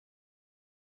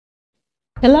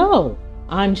Hello,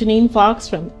 I'm Janine Fox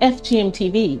from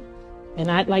Fgmtv,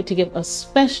 and I'd like to give a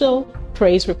special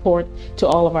praise report to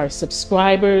all of our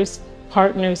subscribers,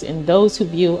 partners, and those who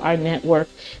view our network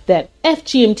that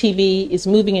Fgmtv is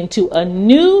moving into a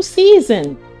new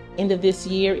season. End of this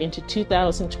year into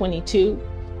 2022.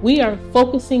 We are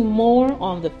focusing more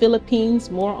on the Philippines,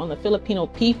 more on the Filipino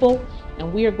people,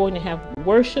 and we are going to have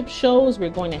worship shows. We're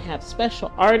going to have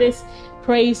special artists,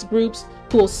 praise groups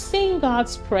who will sing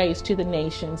God's praise to the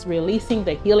nations, releasing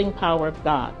the healing power of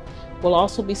God. We'll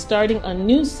also be starting a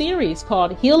new series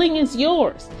called Healing is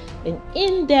Yours, an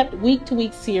in-depth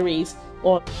week-to-week series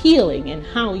on healing and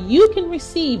how you can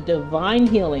receive divine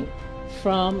healing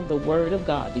from the Word of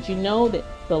God. Did you know that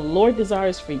the Lord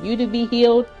desires for you to be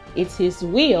healed? It's His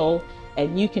will,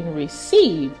 and you can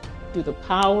receive through the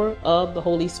power of the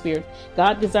Holy Spirit.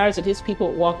 God desires that His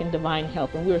people walk in divine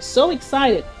health, and we're so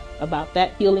excited about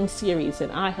that healing series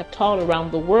that I have taught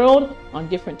around the world on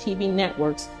different TV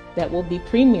networks that will be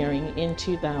premiering in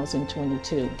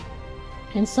 2022.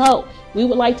 And so we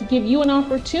would like to give you an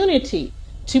opportunity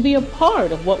to be a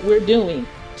part of what we're doing,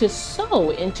 to sow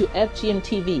into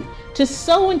Fgmtv, to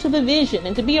sow into the vision,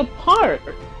 and to be a part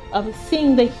of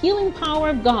seeing the healing power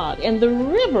of God and the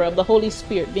river of the Holy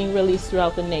Spirit being released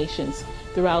throughout the nations,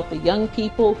 throughout the young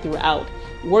people, throughout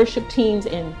worship teams,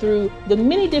 and through the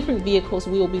many different vehicles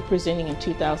we will be presenting in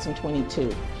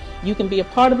 2022. You can be a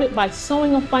part of it by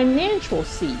sowing a financial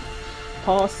seed.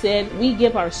 Paul said, we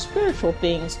give our spiritual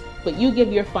things, but you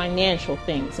give your financial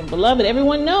things. And beloved,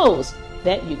 everyone knows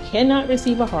that you cannot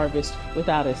receive a harvest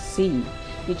without a seed.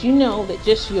 Did you know that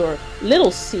just your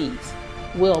little seeds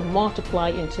will multiply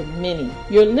into many?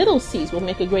 Your little seeds will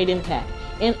make a great impact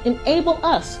and enable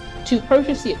us to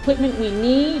purchase the equipment we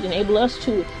need, enable us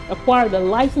to acquire the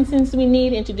licenses we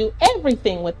need, and to do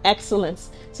everything with excellence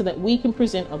so that we can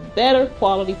present a better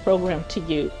quality program to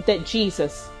you, that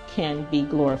Jesus can be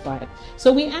glorified.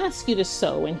 So we ask you to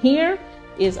sow, and here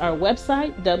is our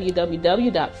website,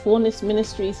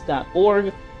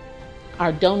 www.fullnessministries.org,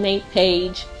 our donate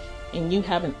page, and you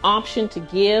have an option to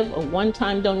give a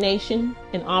one-time donation,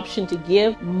 an option to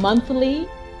give monthly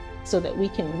so that we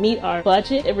can meet our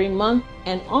budget every month,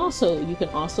 and also you can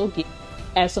also give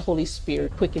as the Holy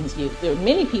Spirit quickens you. There are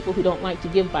many people who don't like to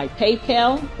give by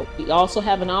PayPal, but we also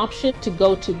have an option to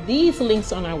go to these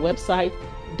links on our website,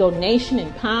 donation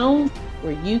in pounds,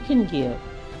 where you can give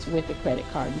with a credit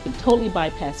card. You can totally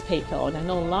bypass PayPal, and I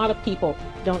know a lot of people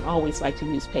don't always like to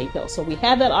use PayPal, so we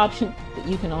have that option that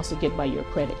you can also give by your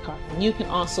credit card. And you can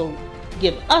also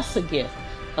give us a gift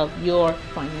of your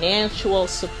financial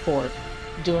support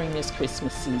during this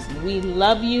Christmas season. We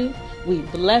love you, we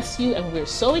bless you, and we're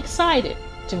so excited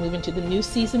to move into the new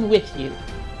season with you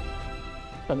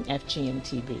from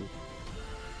Fgmtv.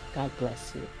 God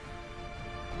bless you.